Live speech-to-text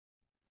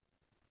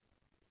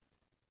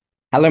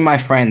Hello, my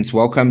friends.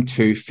 Welcome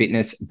to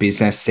Fitness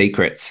Business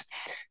Secrets.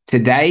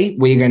 Today,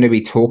 we're going to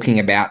be talking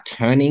about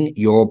turning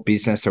your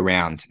business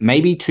around.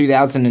 Maybe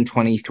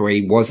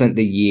 2023 wasn't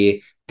the year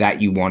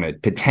that you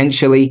wanted.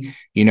 Potentially,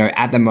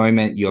 at the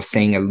moment, you're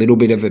seeing a little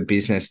bit of a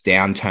business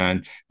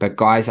downturn. But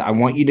guys, I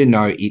want you to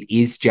know it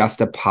is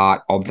just a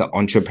part of the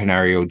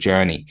entrepreneurial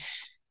journey.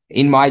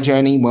 In my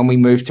journey, when we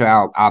moved to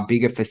our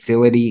bigger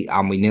facility,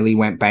 we nearly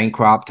went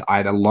bankrupt. I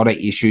had a lot of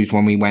issues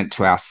when we went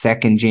to our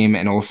second gym,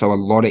 and also a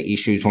lot of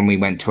issues when we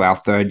went to our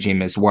third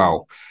gym as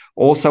well.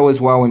 Also,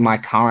 as well, in my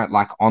current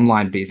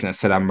online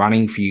business that I'm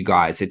running for you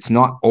guys, it's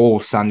not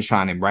all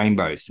sunshine and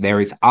rainbows. There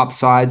is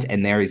upsides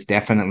and there is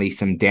definitely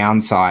some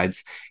downsides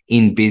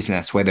in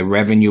business where the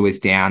revenue is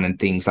down and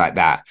things like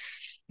that.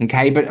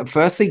 Okay, but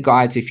firstly,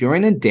 guys, if you're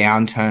in a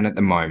downturn at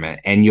the moment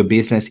and your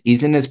business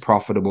isn't as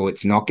profitable,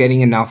 it's not getting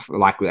enough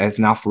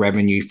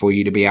revenue for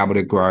you to be able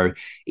to grow.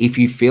 If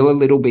you feel a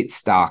little bit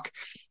stuck,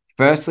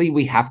 firstly,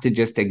 we have to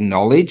just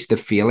acknowledge the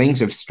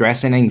feelings of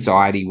stress and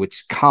anxiety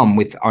which come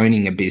with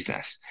owning a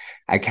business.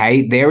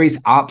 Okay, there is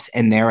ups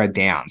and there are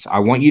downs. I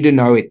want you to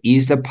know it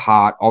is a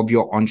part of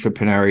your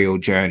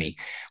entrepreneurial journey.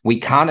 We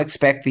can't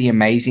expect the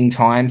amazing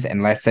times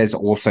unless there's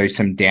also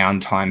some down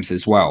times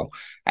as well.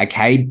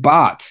 Okay,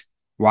 but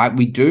right,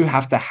 we do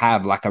have to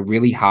have a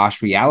really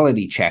harsh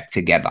reality check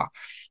together.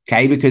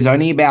 Okay, because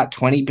only about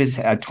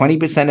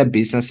 20% of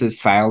businesses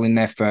fail in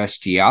their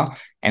first year,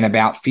 and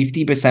about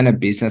 50% of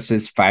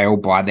businesses fail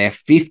by their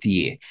fifth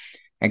year.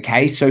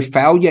 Okay, so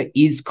failure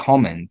is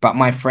common, but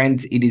my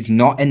friends, it is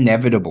not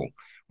inevitable.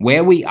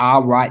 Where we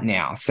are right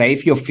now, say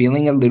if you're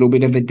feeling a little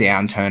bit of a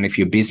downturn, if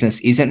your business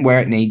isn't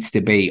where it needs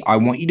to be, I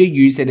want you to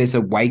use it as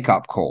a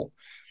wake-up call.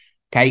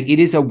 Okay, it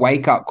is a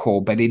wake-up call,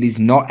 but it is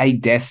not a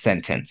death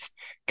sentence.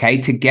 Okay,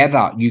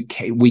 together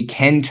we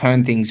can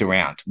turn things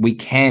around. We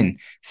can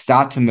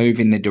start to move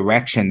in the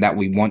direction that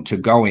we want to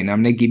go in.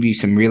 I'm going to give you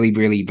some really,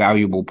 really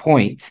valuable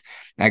points,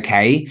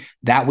 okay,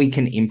 that we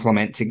can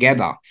implement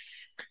together.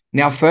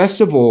 Now,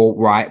 first of all,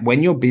 right,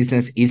 when your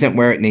business isn't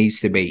where it needs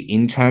to be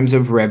in terms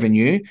of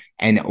revenue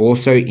and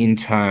also in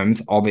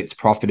terms of its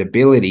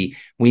profitability,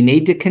 we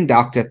need to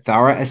conduct a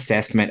thorough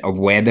assessment of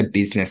where the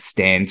business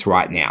stands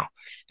right now.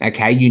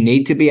 Okay, you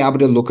need to be able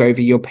to look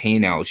over your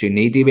P&Ls. You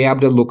need to be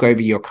able to look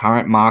over your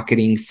current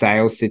marketing,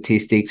 sales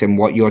statistics, and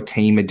what your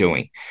team are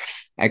doing.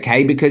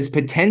 Okay, because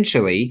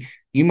potentially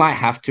you might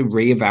have to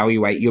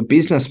reevaluate your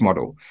business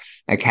model.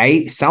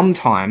 Okay,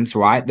 sometimes,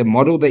 right, the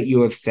model that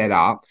you have set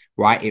up,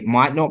 right, it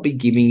might not be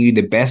giving you the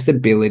best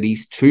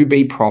abilities to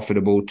be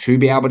profitable, to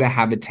be able to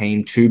have a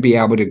team, to be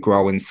able to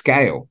grow and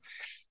scale.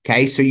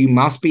 Okay, so you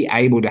must be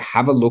able to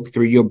have a look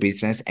through your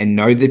business and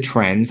know the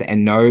trends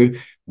and know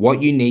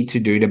what you need to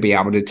do to be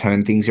able to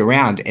turn things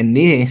around. And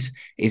this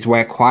is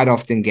where quite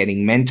often getting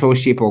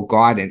mentorship or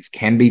guidance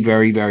can be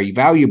very, very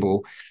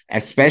valuable,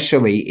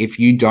 especially if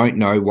you don't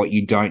know what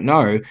you don't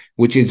know,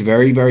 which is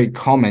very, very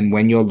common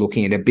when you're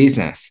looking at a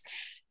business.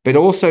 But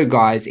also,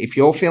 guys, if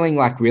you're feeling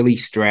really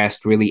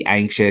stressed, really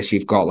anxious,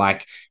 you've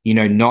got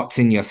knots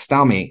in your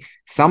stomach,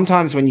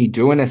 sometimes when you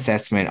do an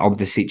assessment of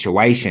the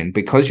situation,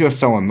 because you're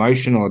so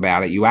emotional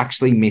about it, you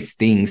actually miss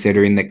things that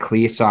are in the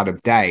clear side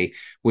of day,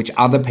 which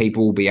other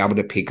people will be able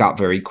to pick up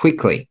very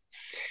quickly.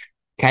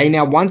 Okay,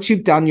 now once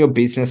you've done your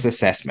business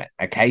assessment,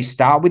 okay,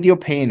 start with your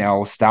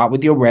P&L, start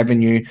with your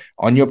revenue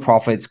on your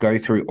profits, go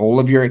through all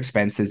of your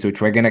expenses,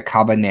 which we're going to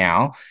cover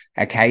now.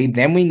 Okay,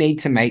 then we need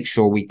to make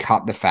sure we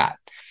cut the fat.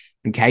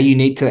 Okay, you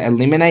need to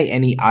eliminate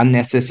any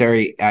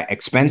unnecessary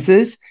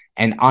expenses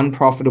and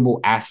unprofitable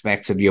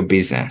aspects of your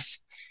business.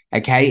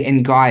 Okay,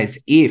 and guys,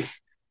 if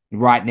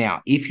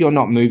you're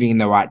not moving in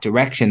the right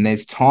direction,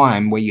 there's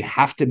time where you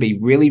have to be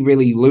really,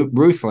 really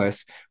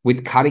ruthless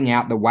with cutting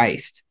out the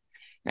waste.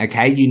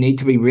 Okay, you need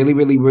to be really,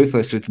 really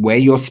ruthless with where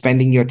you're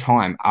spending your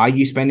time. Are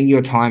you spending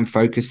your time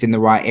focused in the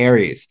right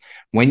areas?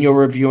 When you're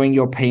reviewing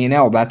your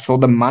P&L, that's all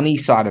the money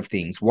side of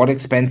things. What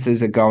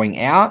expenses are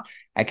going out?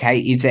 Okay,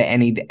 is there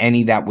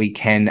any that we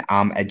can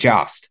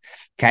adjust?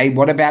 Okay,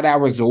 what about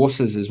our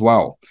resources as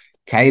well?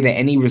 Okay, are there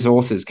any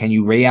resources? Can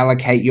you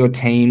reallocate your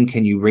team?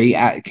 Can you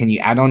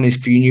add on a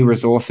few new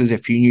resources, a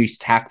few new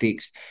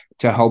tactics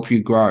to help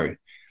you grow?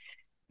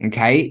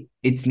 Okay,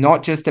 it's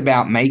not just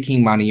about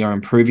making money or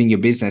improving your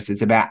business.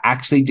 It's about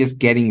actually just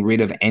getting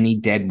rid of any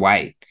dead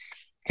weight.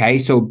 Okay,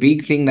 so a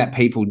big thing that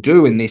people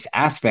do in this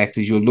aspect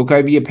is you look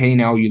over your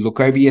P&L, you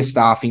look over your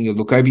staffing, you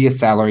look over your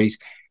salaries,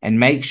 and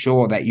make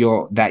sure that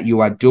you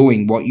are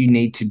doing what you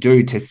need to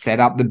do to set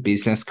up the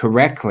business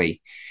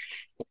correctly.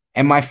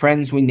 And my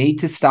friends, we need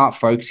to start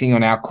focusing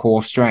on our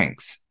core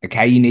strengths.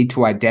 Okay, you need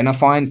to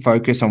identify and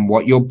focus on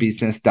what your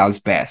business does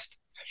best.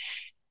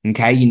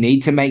 Okay, you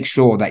need to make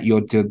sure that you're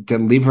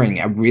delivering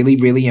a really,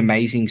 really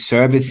amazing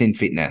service in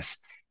fitness.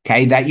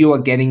 Okay, that you are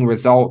getting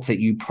results that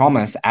you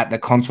promise at the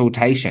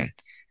consultation.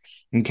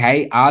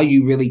 Okay, are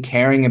you really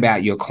caring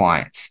about your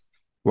clients?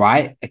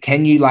 Right?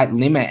 Can you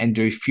limit and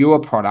do fewer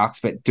products,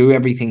 but do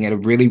everything at a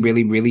really,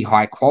 really, really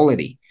high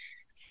quality?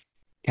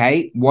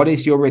 Okay, what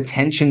is your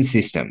retention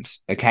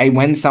systems? Okay,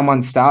 when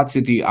someone starts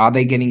with you, are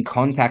they getting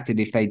contacted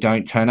if they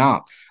don't turn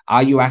up?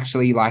 Are you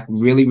actually like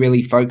really,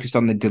 really focused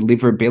on the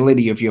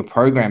deliverability of your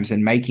programs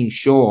and making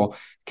sure,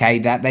 okay,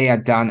 that they are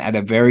done at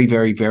a very,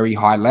 very, very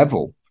high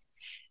level?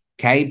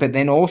 Okay. But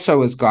then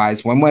also, as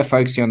guys, when we're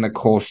focusing on the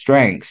core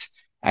strengths,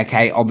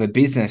 okay, of a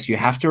business, you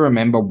have to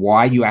remember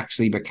why you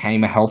actually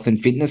became a health and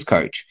fitness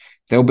coach.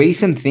 There'll be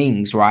some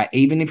things, right?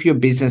 Even if your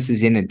business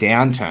is in a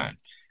downturn,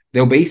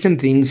 there'll be some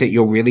things that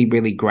you're really,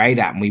 really great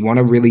at. And we want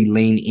to really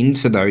lean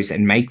into those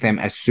and make them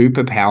a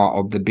superpower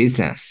of the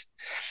business.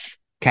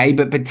 Okay.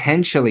 But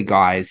potentially,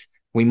 guys,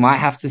 we might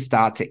have to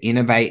start to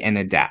innovate and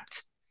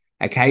adapt.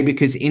 Okay,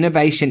 because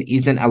innovation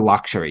isn't a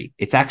luxury.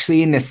 It's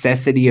actually a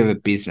necessity of a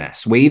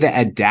business. We either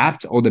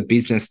adapt or the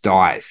business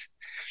dies.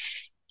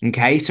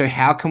 Okay, so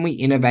how can we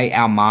innovate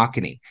our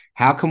marketing?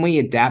 How can we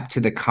adapt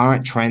to the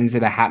current trends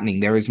that are happening?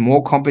 There is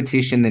more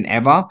competition than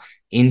ever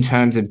in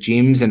terms of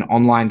gyms and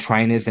online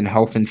trainers and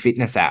health and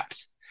fitness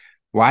apps,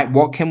 right?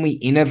 What can we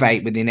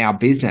innovate within our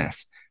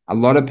business? A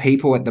lot of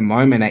people at the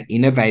moment are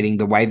innovating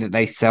the way that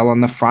they sell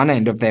on the front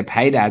end of their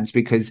paid ads,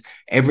 because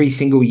every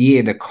single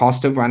year the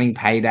cost of running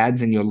paid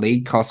ads and your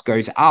lead cost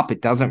goes up.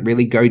 It doesn't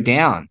really go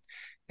down.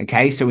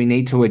 Okay, so we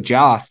need to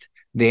adjust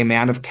the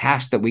amount of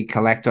cash that we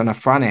collect on a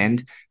front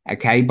end,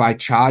 okay, by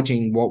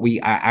charging what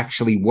we are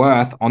actually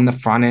worth on the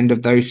front end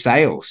of those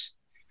sales.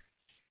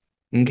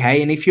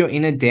 Okay, and if you're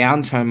in a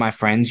downturn, my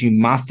friends, you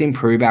must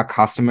improve our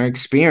customer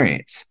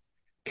experience.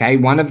 Okay,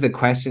 one of the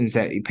questions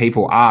that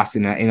people ask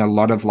in a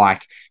lot of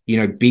like,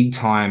 big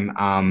time,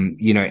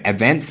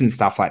 events and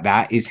stuff like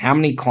that is, how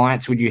many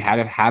clients would you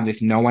have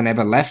if no one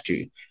ever left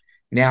you?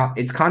 Now,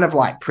 it's kind of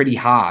like pretty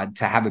hard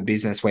to have a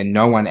business where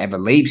no one ever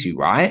leaves you,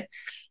 right?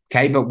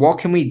 Okay, but what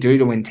can we do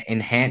to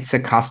enhance the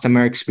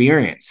customer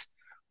experience?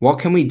 What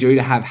can we do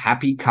to have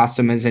happy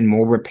customers and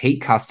more repeat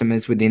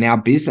customers within our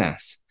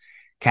business?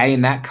 Okay,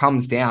 and that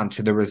comes down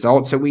to the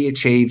results that we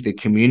achieve, the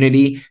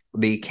community,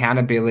 the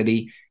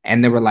accountability,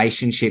 and the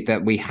relationship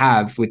that we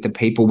have with the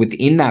people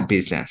within that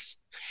business.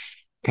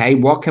 Okay,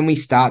 what can we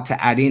start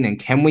to add in, and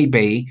can we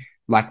be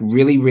like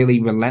really, really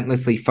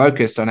relentlessly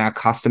focused on our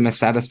customer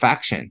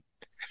satisfaction?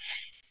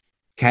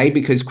 Okay,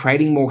 because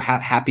creating more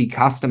happy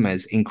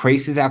customers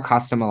increases our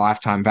customer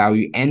lifetime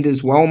value. And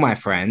as well, my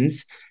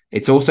friends,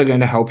 it's also going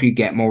to help you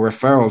get more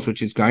referrals,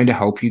 which is going to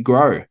help you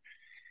grow.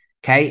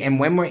 Okay, and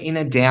when we're in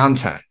a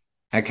downturn,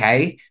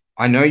 okay,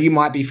 I know you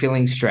might be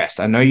feeling stressed.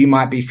 I know you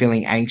might be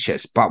feeling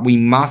anxious, but we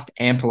must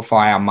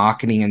amplify our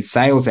marketing and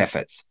sales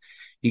efforts.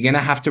 You're going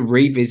to have to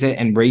revisit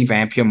and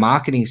revamp your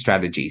marketing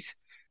strategies.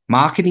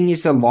 Marketing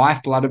is the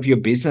lifeblood of your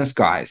business,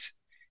 guys.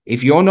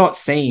 If you're not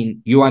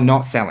seen, you are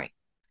not selling,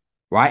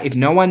 right? If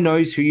no one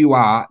knows who you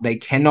are, they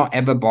cannot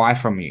ever buy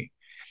from you.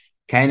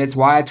 Okay, and it's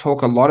why I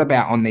talk a lot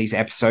about on these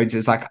episodes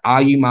is like,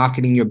 are you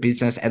marketing your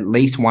business at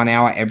least 1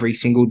 hour every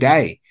single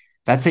day?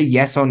 That's a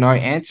yes or no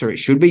answer. It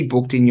should be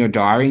booked in your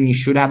diary, and you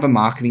should have a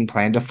marketing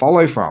plan to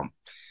follow from.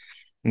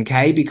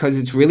 Okay, because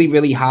it's really,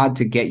 really hard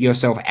to get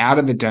yourself out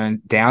of a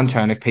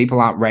downturn if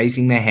people aren't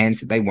raising their hands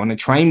that they want to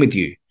train with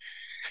you.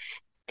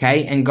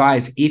 Okay, and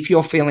guys, if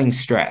you're feeling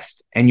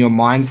stressed and your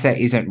mindset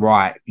isn't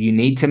right, you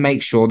need to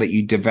make sure that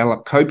you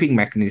develop coping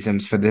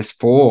mechanisms for the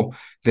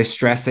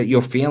stress that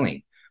you're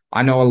feeling.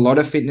 I know a lot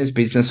of fitness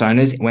business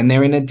owners, when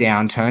they're in a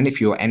downturn,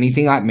 if you're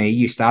anything like me,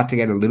 you start to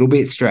get a little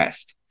bit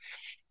stressed.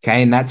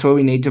 Okay, and that's where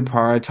we need to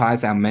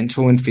prioritize our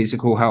mental and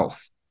physical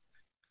health.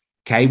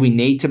 Okay, we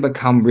need to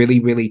become really,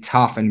 really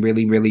tough and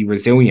really, really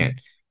resilient,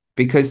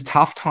 because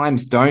tough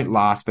times don't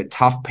last, but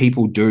tough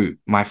people do,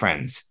 my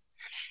friends.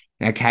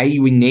 Okay,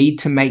 we need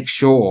to make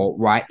sure,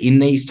 right, in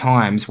these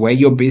times where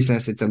your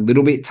business is a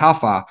little bit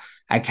tougher,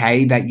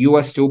 okay, that you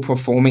are still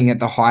performing at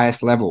the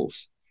highest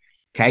levels.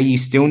 Okay, you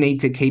still need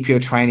to keep your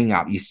training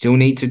up. You still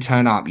need to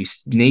turn up. You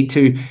need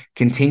to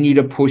continue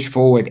to push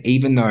forward,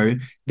 even though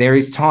there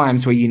is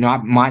times where you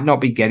might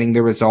not be getting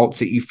the results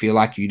that you feel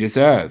like you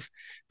deserve.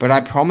 But I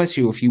promise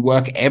you, if you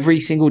work every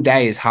single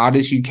day as hard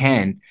as you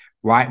can,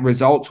 right,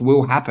 results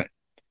will happen,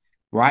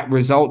 right?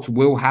 Results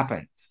will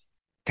happen.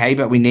 Okay,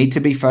 but we need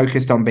to be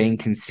focused on being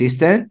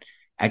consistent,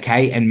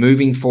 okay, and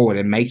moving forward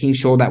and making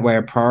sure that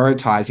we're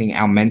prioritizing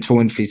our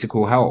mental and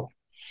physical health.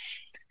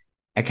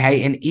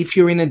 Okay, and if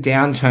you're in a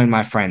downturn,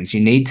 my friends,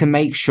 you need to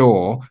make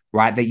sure,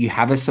 right, that you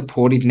have a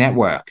supportive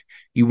network.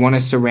 You want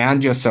to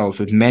surround yourselves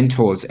with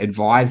mentors,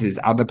 advisors,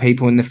 other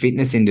people in the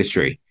fitness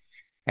industry.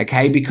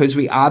 Okay, because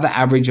we are the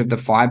average of the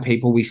 5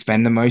 people we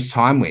spend the most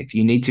time with.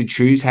 You need to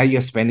choose how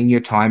you're spending your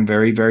time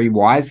very, very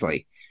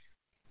wisely.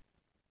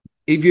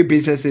 If your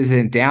business is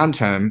in a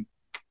downturn,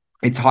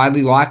 it's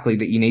highly likely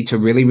that you need to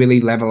really,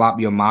 really level up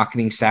your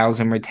marketing, sales,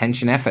 and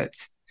retention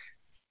efforts.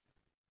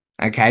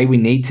 Okay, we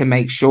need to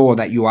make sure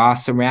that you are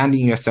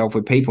surrounding yourself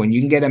with people, and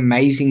you can get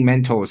amazing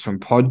mentors from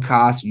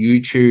podcasts,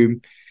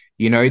 YouTube.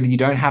 You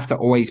don't have to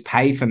always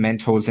pay for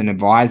mentors and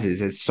advisors.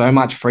 There's so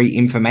much free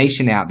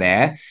information out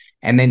there.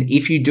 And then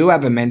if you do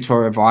have a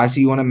mentor or advisor,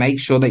 you want to make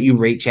sure that you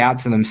reach out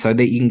to them so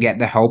that you can get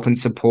the help and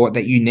support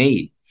that you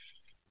need.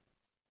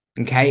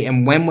 Okay,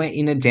 and when we're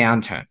in a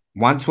downturn,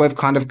 once we've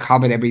kind of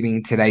covered everything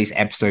in today's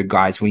episode,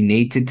 guys, we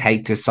need to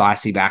take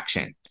decisive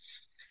action.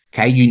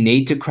 Okay. You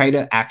need to create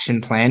an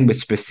action plan with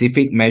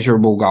specific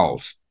measurable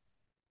goals.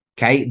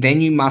 Okay.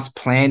 Then you must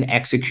plan,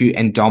 execute,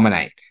 and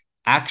dominate.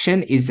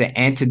 Action is the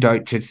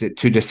antidote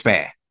to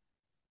despair.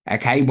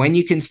 Okay. When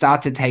you can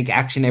start to take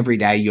action every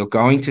day, you're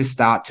going to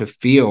start to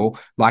feel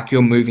like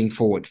you're moving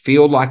forward,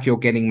 feel like you're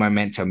getting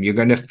momentum. You're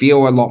going to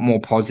feel a lot more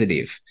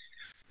positive.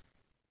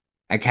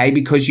 Okay.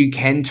 Because you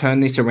can turn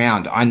this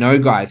around. I know,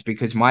 guys,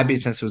 because my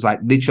business was like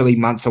literally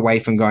months away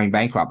from going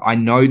bankrupt. I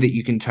know that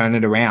you can turn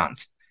it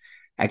around.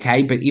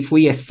 Okay. But if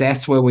we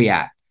assess we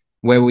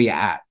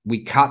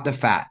cut the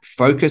fat,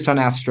 focus on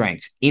our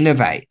strengths,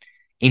 innovate,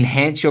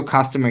 enhance your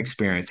customer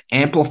experience,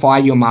 amplify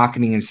your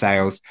marketing and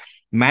sales,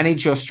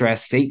 manage your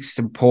stress, seek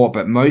support,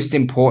 but most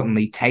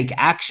importantly, take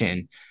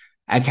action.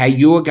 Okay.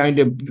 You are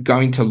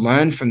going to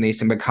learn from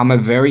this and become a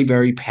very,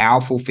 very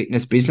powerful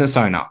fitness business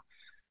owner.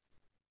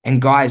 And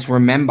guys,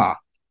 remember,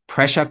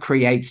 pressure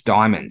creates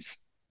diamonds.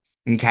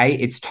 Okay.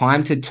 It's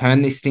time to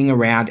turn this thing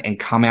around and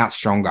come out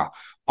stronger.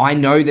 I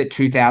know that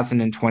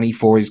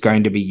 2024 is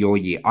going to be your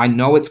year. I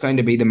know it's going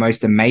to be the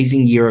most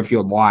amazing year of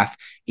your life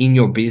in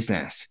your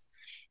business.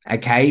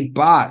 Okay.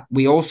 But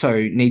we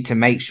also need to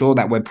make sure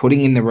that we're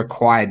putting in the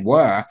required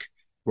work,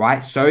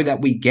 right? So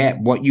that we get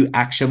what you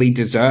actually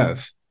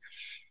deserve.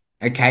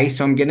 Okay.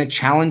 So I'm going to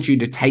challenge you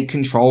to take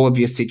control of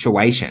your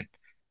situation.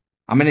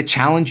 I'm going to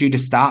challenge you to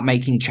start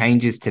making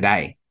changes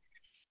today.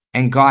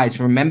 And guys,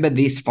 remember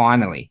this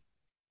finally,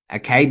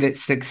 okay, that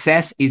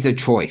success is a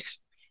choice.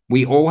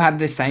 We all have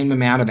the same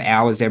amount of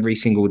hours every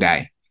single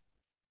day.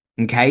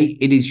 Okay.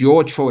 It is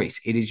your choice.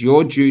 It is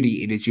your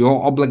duty. It is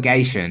your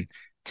obligation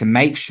to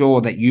make sure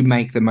that you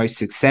make the most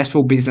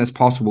successful business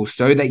possible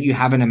so that you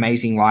have an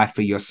amazing life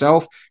for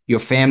yourself, your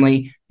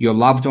family, your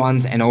loved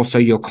ones, and also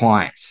your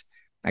clients.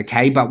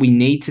 Okay. But we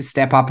need to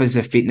step up as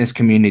a fitness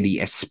community,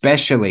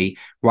 especially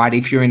right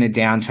if you're in a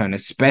downturn,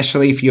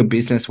 especially if your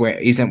business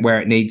isn't where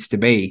it needs to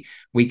be.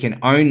 We can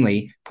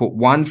only put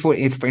one foot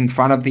in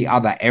front of the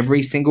other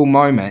every single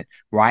moment,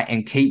 right?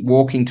 And keep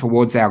walking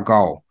towards our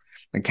goal.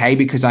 Okay.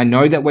 Because I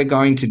know that we're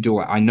going to do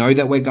it. I know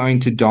that we're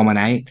going to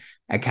dominate.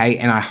 Okay.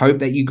 And I hope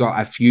that you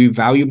got a few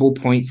valuable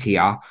points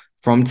here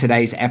from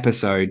today's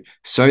episode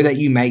so that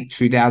you make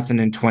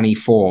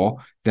 2024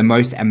 the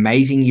most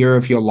amazing year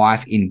of your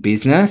life in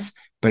business,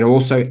 but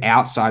also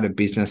outside of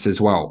business as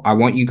well. I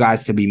want you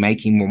guys to be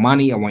making more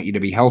money. I want you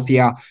to be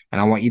healthier, and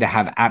I want you to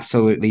have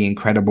absolutely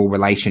incredible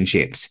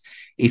relationships.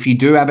 If you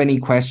do have any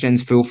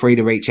questions, feel free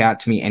to reach out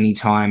to me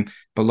anytime.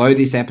 Below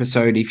this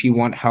episode, if you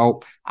want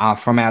help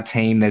from our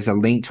team, there's a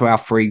link to our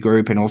free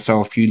group and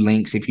also a few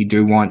links if you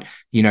do want,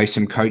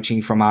 some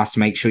coaching from us.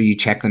 Make sure you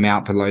check them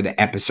out below the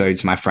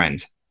episodes, my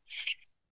friend.